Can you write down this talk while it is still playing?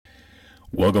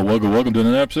Welcome to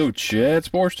another episode of Chad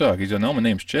Sports Talk. He's know my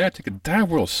name's Chad. Take a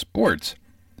dive world of sports,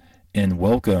 and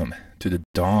welcome to the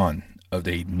dawn of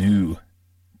a new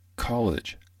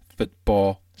college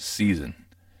football season.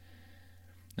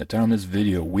 The time of this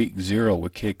video, week 0 will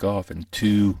kick off in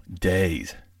 2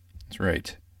 days. That's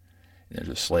right. There's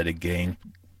a slated game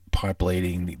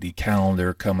populating the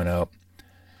calendar coming up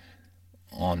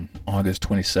on August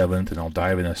 27th, and I'll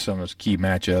dive into some of those key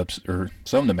matchups, or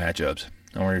some of the matchups.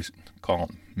 I don't really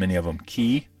call many of them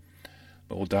key,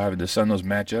 but we'll dive into some of those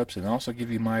matchups and also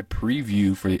give you my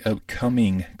preview for the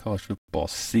upcoming college football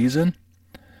season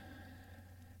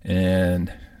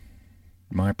and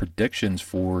my predictions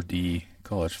for the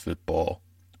college football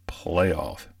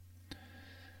playoff.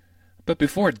 But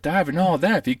before I dive into all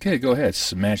that, if you could go ahead,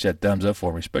 smash that thumbs up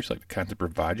for me, especially like the content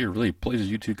provider. It really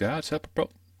pleases you two guys. Help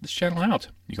this channel out.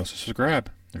 You can also subscribe,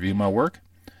 review my work,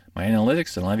 my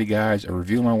analytics, and I love you guys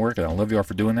review my work, and I love you all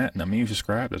for doing that. And I mean, you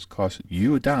subscribe. This costs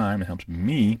you a dime. It helps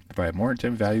me provide more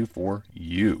intended value for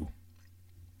you.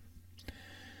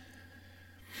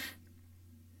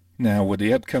 Now, with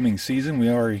the upcoming season, we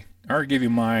already gave you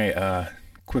my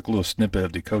quick little snippet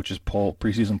of the coaches poll,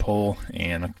 preseason poll,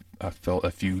 and I felt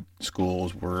a few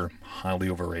schools were highly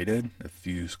overrated, a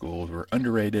few schools were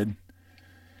underrated,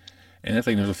 and I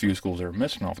think there's a few schools that are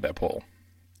missing off of that poll.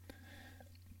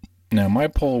 Now, my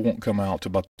poll won't come out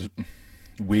till about the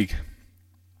week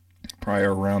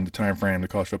prior, around the time frame the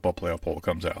college football playoff poll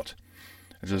comes out.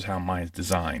 This is how mine's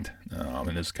designed,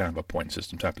 and it's kind of a point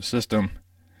system type of system.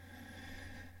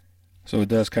 So it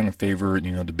does kind of favor,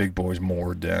 the big boys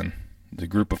more than the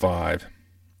group of 5,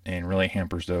 and really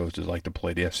hampers those that like to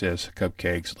play the FCS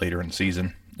cupcakes later in the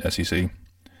season, SEC.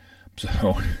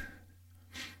 So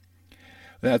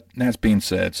that's being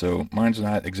said, so mine's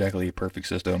not exactly a perfect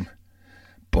system,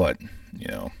 but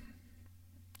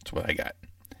that's what I got.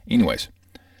 Anyways,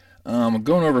 I'm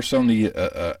going over some of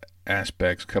the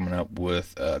aspects coming up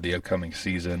with the upcoming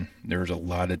season. There's a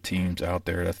lot of teams out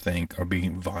there that I think are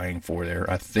vying for there.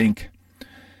 I think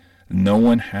no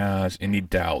one has any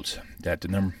doubts that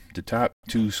the top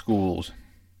 2 schools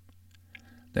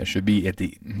that should be at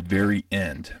the very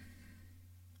end: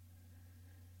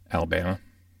 Alabama,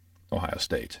 Ohio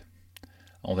State.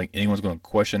 I don't think anyone's going to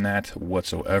question that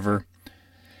whatsoever.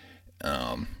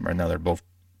 Right now, they're both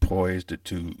poised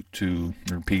to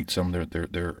repeat some of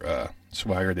their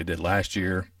swagger they did last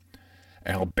year.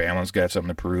 Alabama's got something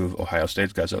to prove. Ohio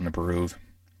State's got something to prove.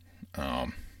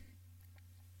 Ohio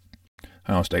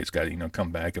State's got to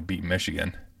come back and beat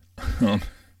Michigan.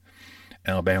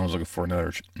 Alabama's looking for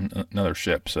another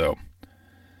ship. So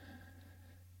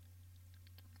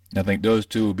I think those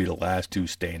two will be the last 2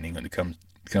 standing when it comes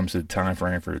to the time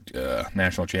frame for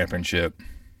national championship.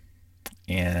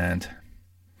 And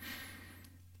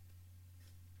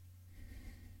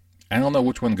I don't know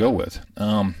which one to go with.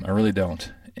 I really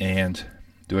don't. And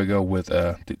do I go with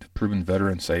the proven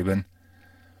veteran Saban?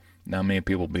 Not many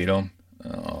people beat him,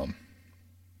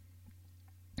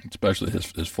 especially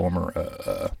his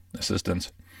former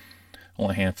assistants.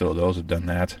 Only a handful of those have done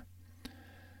that.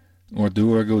 Or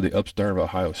do I go with the upstart of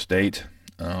Ohio State,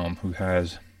 who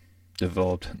has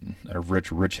developed a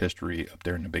rich history up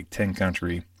there in the Big Ten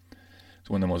country? It's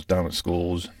one of the most dominant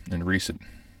schools in recent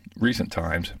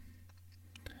times.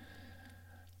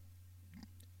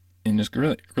 And it's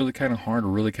really kind of hard to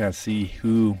really kind of see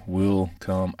who will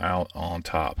come out on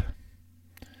top.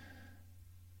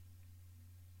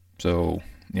 So,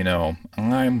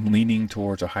 I'm leaning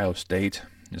towards Ohio State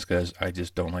just because I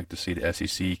just don't like to see the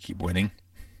SEC keep winning.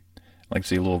 I like to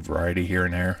see a little variety here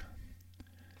and there.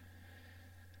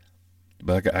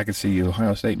 But I could see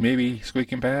Ohio State maybe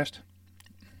squeaking past.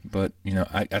 But,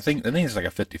 I think it's like a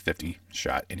 50-50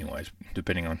 shot anyways,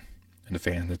 depending on the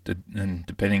fan. And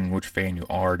depending which fan you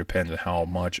are, depends on how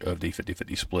much of the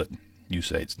 50-50 split you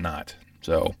say it's not.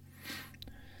 So,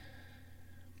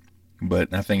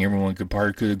 but I think everyone could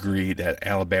agree that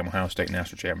Alabama-Ohio State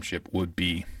National Championship would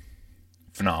be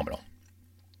phenomenal.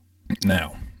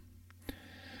 Now,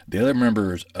 the other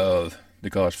members of the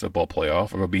college football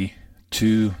playoff are going to be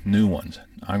 2 new ones.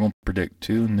 I'm going to predict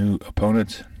 2 new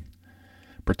opponents,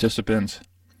 participants.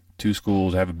 2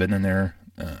 schools haven't been in there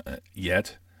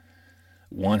yet.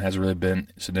 One has really been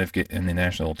significant in the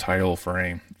national title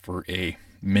frame for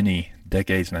many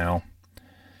decades now.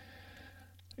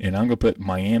 And I'm going to put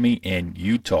Miami and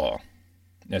Utah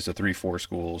as the 3-4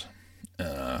 schools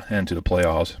heading to the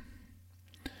playoffs.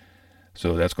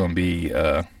 So that's going to be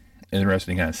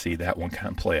interesting to kind of see that one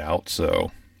kind of play out.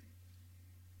 So,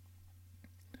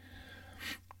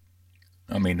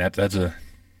 I mean, that's a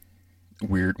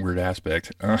weird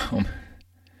aspect.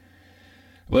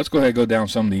 Well, let's go ahead and go down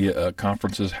some of the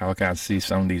conferences, how I kind of see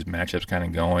some of these matchups kind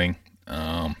of going.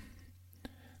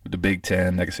 With the Big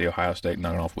Ten, I can see Ohio State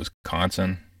knocking off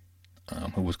Wisconsin,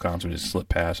 who Wisconsin just slipped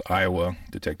past Iowa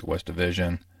to take the West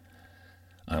Division.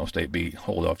 Iowa State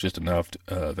hold off just enough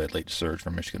of a late surge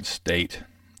from Michigan State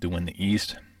to win the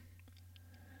East.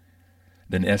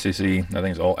 Then the SEC, I think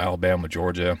it's all Alabama,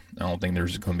 Georgia. I don't think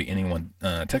there's going to be anyone.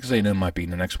 Texas A&M might be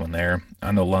the next one there.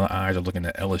 I know a lot of eyes are looking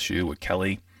at LSU with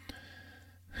Kelly.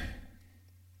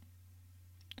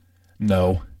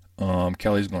 No,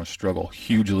 Kelly's going to struggle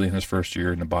hugely in his first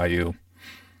year in the Bayou,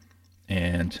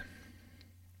 and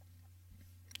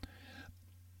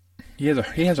he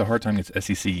has a hard time against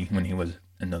SEC when he was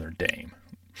in Notre Dame.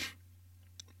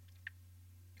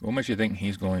 What makes you think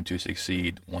he's going to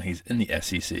succeed when he's in the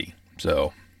SEC?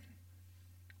 So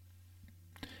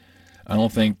I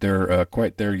don't think they're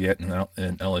quite there yet in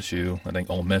LSU. I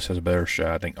think Ole Miss has a better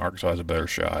shot. I think Arkansas has a better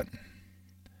shot.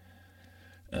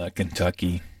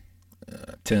 Kentucky,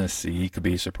 Tennessee could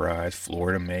be a surprise.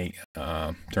 Florida may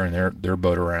turn their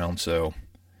boat around. So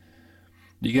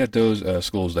you got those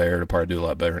schools there to probably do a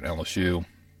lot better than LSU.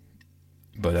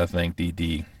 But I think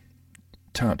the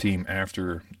top team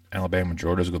after Alabama and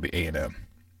Georgia is going to be A&M.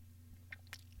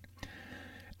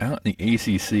 Out in the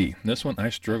ACC, this one I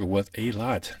struggle with a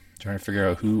lot, trying to figure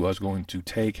out who I was going to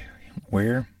take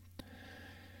where.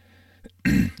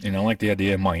 And I like the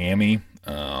idea of Miami.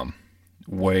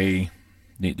 Way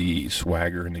the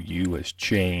swagger in the U has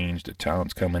changed. The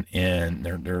talent's coming in.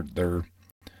 They're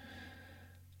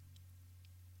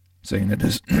saying that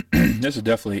this this is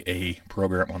definitely a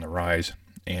program on the rise,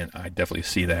 and I definitely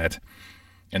see that.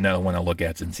 And now when I look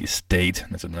at NC State,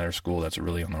 that's another school that's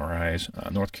really on the rise.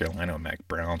 North Carolina, Mac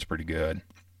Brown's pretty good.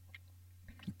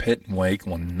 Pitt and Wake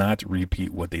will not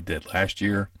repeat what they did last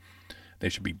year. They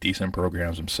should be decent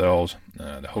programs themselves.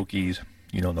 The Hokies,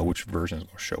 you don't know which version is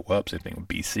going to show up. Same thing with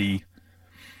BC.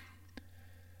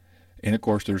 And of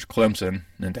course, there's Clemson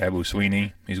and Dabo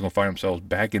Swinney. He's going to find himself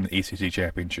back in the ACC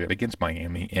championship against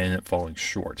Miami and falling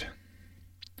short.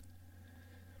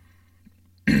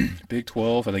 Big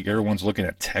 12, I think everyone's looking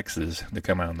at Texas to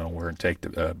come out of nowhere and take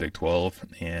the Big 12,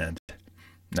 and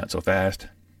not so fast.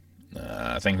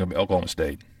 I think it'll be Oklahoma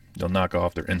State. They'll knock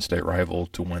off their in-state rival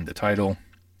to win the title.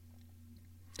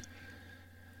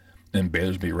 And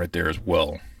Baylor's be right there as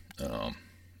well.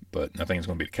 But I think it's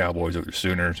going to be the Cowboys over the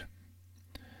Sooners.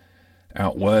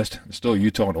 Out west, it's still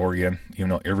Utah and Oregon, even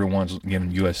though everyone's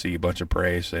giving USC a bunch of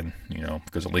praise, and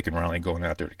because of Lincoln Riley going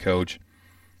out there to coach.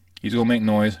 He's going to make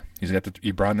noise.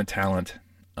 He brought in the talent.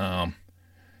 But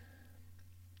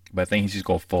I think he's just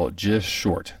going to fall just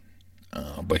short.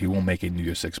 But he won't make a New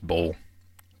Year's Six bowl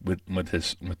with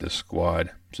this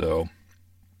squad. So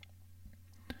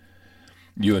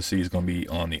USC is going to be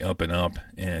on the up and up,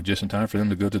 and just in time for them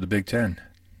to go to the Big Ten.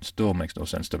 Still makes no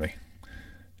sense to me.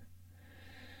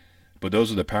 But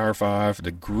those are the Power Five.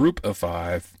 The Group of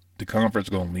Five. The conference is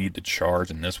going to lead the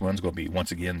charge, and this one's going to be,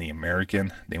 once again, the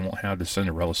American. They won't have the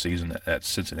Cinderella season that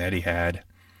Cincinnati had,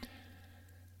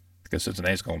 because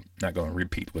Cincinnati's not going to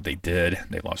repeat what they did.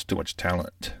 They lost too much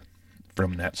talent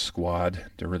from that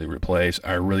squad to really replace.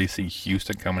 I really see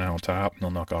Houston coming out on top. They'll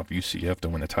knock off UCF to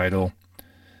win the title.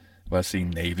 But I see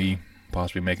Navy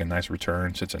possibly make a nice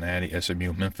return. Cincinnati,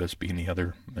 SMU, Memphis being the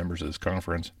other members of this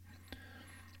conference.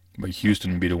 But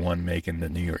Houston would be the one making the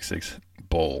New York Six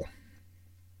Bowl.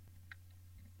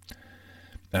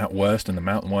 Out west in the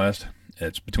Mountain West,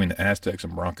 it's between the Aztecs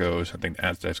and Broncos. I think the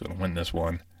Aztecs are going to win this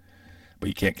one. But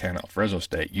you can't count out Fresno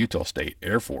State, Utah State,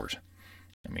 Air Force.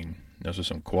 I mean, those are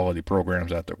some quality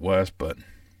programs out there west, but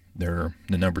they're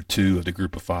the number 2 of the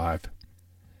Group of 5.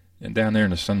 And down there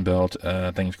in the Sun Belt,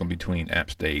 I think it's going to be between App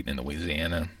State and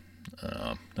Louisiana.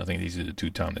 I think these are the two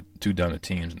dominant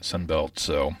teams in the Sun Belt,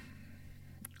 so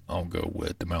I'll go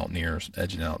with the Mountaineers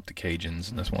edging out the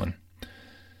Cajuns in this one.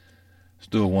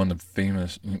 Still one of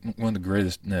the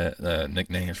greatest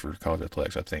nicknames for college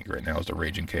athletics, I think, right now is the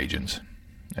Raging Cajuns.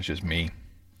 That's just me.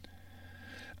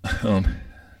 The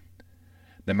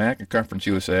MAC and Conference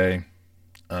USA,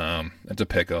 it's a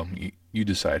pick-up. You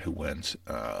decide who wins.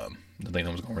 I think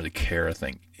no one's going to really care, I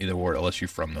think, either or, unless you're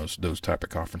from those type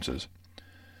of conferences.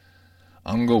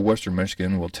 I'm going to go Western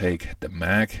Michigan. We'll take the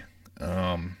MAC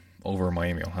over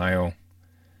Miami, Ohio.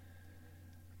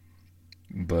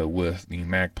 But with the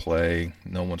MAC play,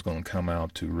 no one's going to come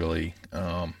out to really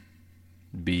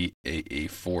be a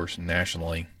force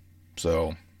nationally.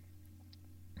 So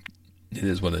it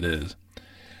is what it is.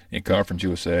 And Conference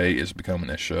USA is becoming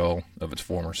a shell of its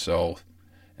former self,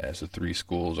 as the 3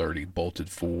 schools already bolted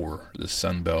for the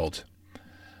Sun Belt.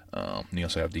 You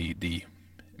also have the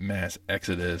mass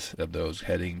exodus of those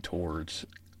heading towards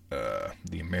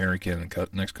the American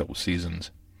next couple seasons.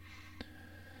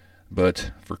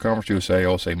 But for Conference USA,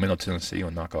 I'll say Middle Tennessee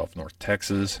will knock off North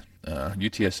Texas.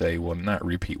 UTSA will not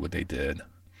repeat what they did.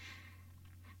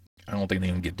 I don't think they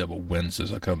even get double wins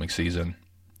this upcoming season.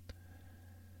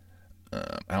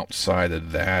 Outside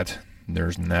of that,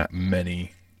 there's not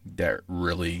many that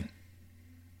really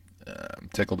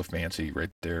tickle the fancy right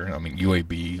there. I mean,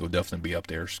 UAB will definitely be up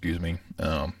there. Excuse me.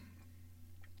 I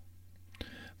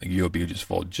think UAB will just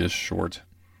fall just short.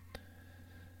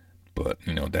 But,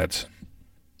 that's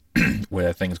where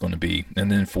that thing is going to be.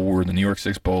 And then for the New York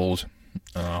Six Bowls,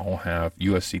 we'll have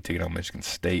USC taking on Michigan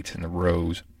State in the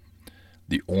Rose.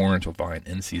 The Orange will find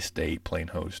NC State playing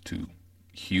host to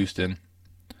Houston.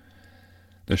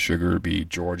 The Sugar will be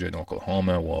Georgia and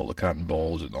Oklahoma, while the Cotton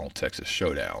Bowl is an all-Texas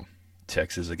showdown.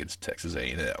 Texas against Texas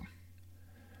A&M.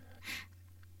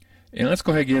 And let's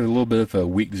go ahead and give a little bit of a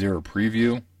Week 0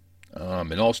 preview.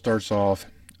 It all starts off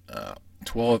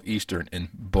 12 Eastern in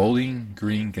Bowling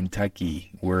Green,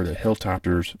 Kentucky, where the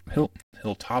Hilltoppers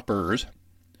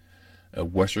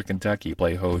of Western Kentucky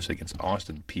play host against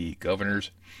Austin Peay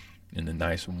Governors in the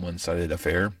nice one-sided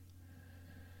affair.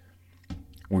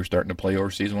 We're starting to play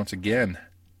overseas once again.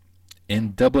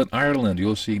 In Dublin, Ireland,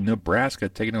 you'll see Nebraska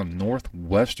taking on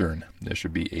Northwestern. This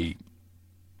should be a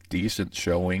decent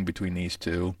showing between these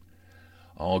two.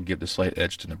 I'll give the slight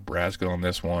edge to Nebraska on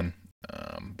this one.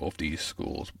 Both these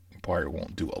schools probably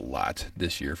won't do a lot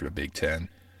this year for the Big Ten.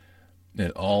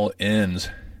 It all ends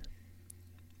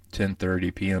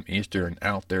 10:30 p.m. Eastern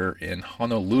out there in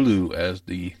Honolulu as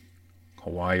the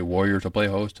Hawaii Warriors will play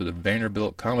host to the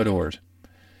Vanderbilt Commodores,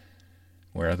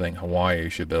 where I think Hawaii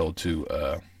should be able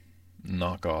to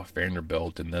knock off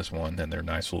Vanderbilt in this one and their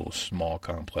nice little small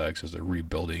complex as they're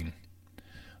rebuilding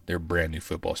their brand new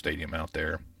football stadium out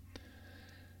there.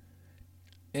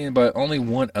 And but only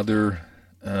one other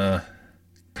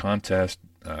contest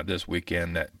this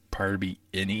weekend that probably be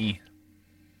any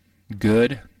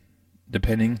good,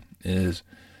 depending, is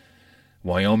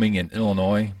Wyoming and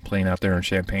Illinois playing out there in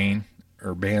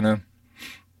Champaign-Urbana.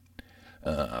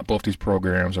 Both these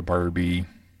programs will probably be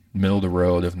middle of the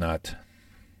road, if not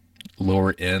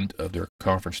lower end of their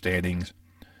conference standings.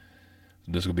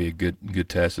 This will be a good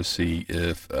test to see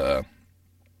if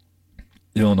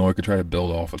Illinois could try to build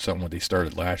off of something what they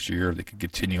started last year. They could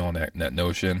continue on that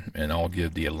notion, and I'll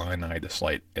give the Illini the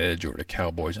slight edge over the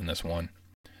Cowboys in this one.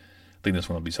 I think this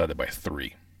one will be decided by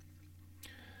 3.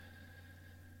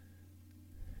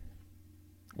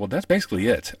 Well, that's basically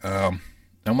it. I'm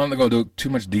not going to go into too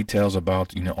much details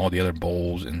about all the other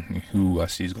bowls and who I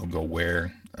see is going to go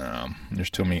where. There's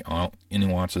too many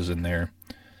nuances in there.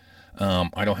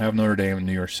 I don't have Notre Dame in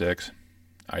New Year's 6.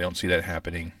 I don't see that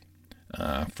happening.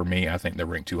 For me, I think they're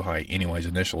ranked too high anyways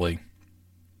initially,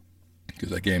 because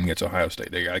that game against Ohio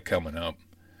State they got it coming up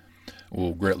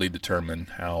will greatly determine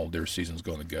how their season's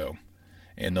going to go.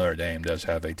 And Notre Dame does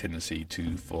have a tendency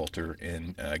to falter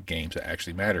in games that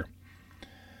actually matter.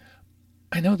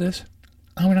 I know this.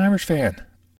 I'm an Irish fan.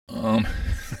 I'm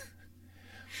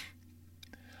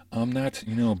not,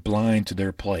 blind to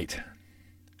their plight.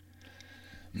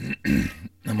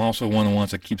 I'm also one of the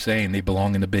ones that keep saying they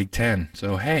belong in the Big Ten.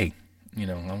 So, hey,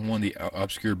 I'm one of the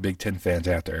obscure Big Ten fans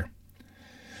out there.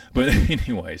 But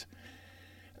anyways,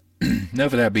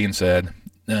 enough of that being said.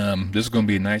 This is going to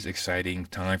be a nice, exciting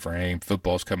time frame.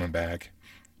 Football's coming back.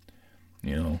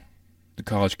 The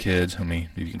college kids, I mean,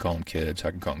 if you can call them kids,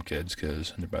 I can call them kids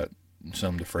because they're about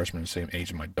some of the freshmen the same age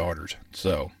as my daughters.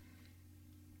 So,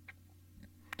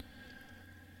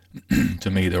 to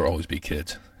me, they'll always be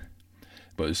kids.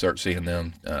 But you start seeing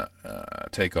them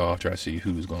take off, try to see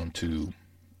who's going to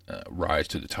rise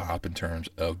to the top in terms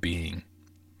of being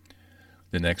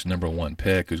the next number 1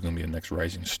 pick, who's going to be the next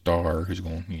rising star, who's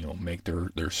going to make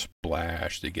their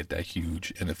splash to get that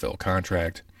huge NFL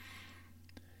contract.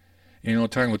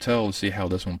 Time will tell to see how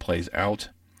this one plays out.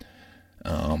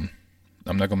 I'm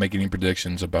not going to make any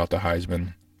predictions about the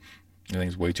Heisman. I think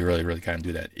it's way too early to really kind of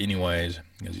do that anyways,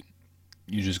 because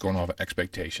you're just going off of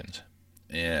expectations.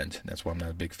 And that's why I'm not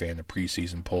a big fan of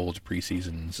preseason polls,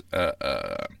 preseasons,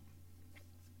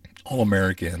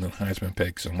 All-American and Heisman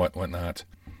picks and whatnot.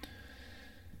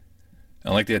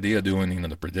 I like the idea of doing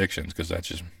the predictions because that's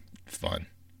just fun.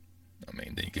 I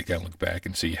mean, then you can kind of look back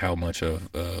and see how much of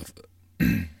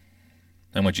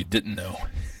how much you didn't know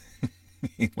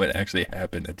what actually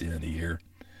happened at the end of the year.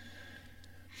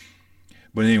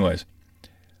 But anyways,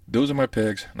 those are my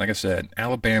picks. Like I said,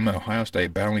 Alabama, Ohio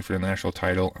State battling for the national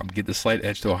title. I'm getting the slight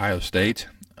edge to Ohio State,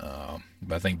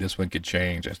 but I think this one could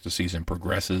change as the season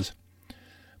progresses.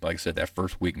 But like I said, that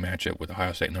first week matchup with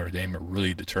Ohio State and Notre Dame will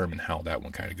really determine how that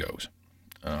one kind of goes.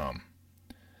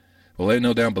 Well, But let me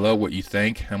know down below what you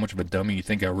think, how much of a dummy you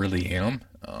think I really am.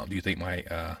 Do you think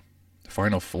my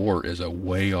Final Four is a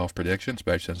way off prediction,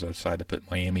 especially since I decided to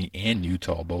put Miami and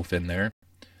Utah both in there,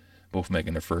 both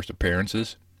making their first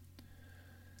appearances,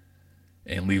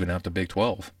 and leaving out the Big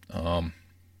 12? Do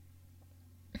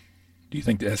you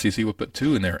think the SEC will put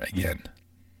 2 in there again?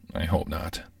 I hope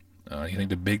not. Do you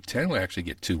think the Big 10 will actually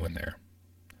get 2 in there?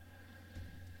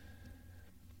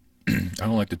 I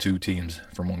don't like the 2 teams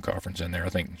from one conference in there. I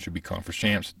think it should be conference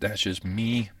champs. That's just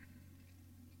me.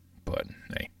 But,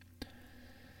 hey.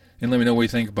 And let me know what you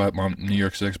think about my New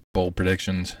Year's Six bowl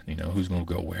predictions. You know, who's going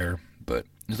to go where. But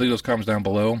just leave those comments down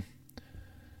below.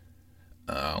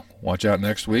 Watch out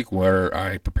next week where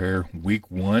I prepare week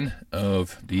 1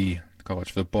 of the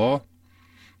college football,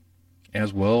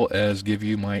 as well as give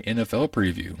you my NFL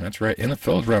preview. That's right,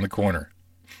 NFL is around the corner.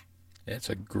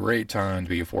 It's a great time to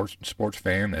be a sports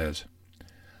fan as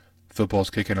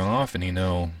football's kicking off, and you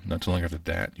know, not too long after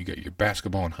that, you got your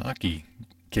basketball and hockey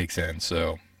kicks in.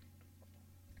 So,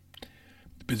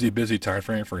 busy time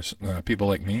frame for people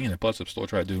like me, and plus I'm still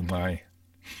trying to do my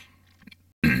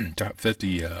top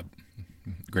 50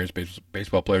 greatest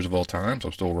baseball players of all time, so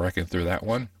I'm still racking through that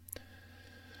one.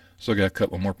 Still got a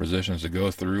couple more positions to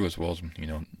go through, as well as, you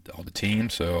know, all the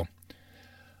teams. So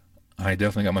I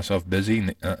definitely got myself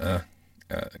busy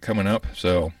coming up.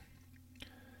 So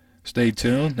stay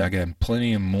tuned. I got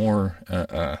plenty of more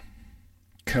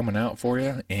coming out for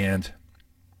you. And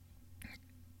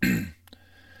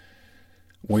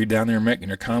while you're down there making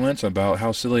your comments about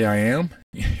how silly I am,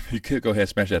 you could go ahead and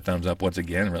smash that thumbs up once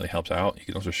again. It really helps out. You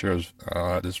can also share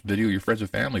this video with your friends and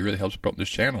family. It really helps promote this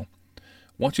channel.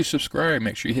 Once you subscribe,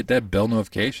 make sure you hit that bell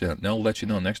notification. That'll let you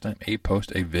know next time I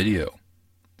post a video.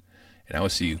 And I will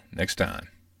see you next time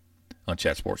on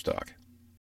Chat Sports Talk.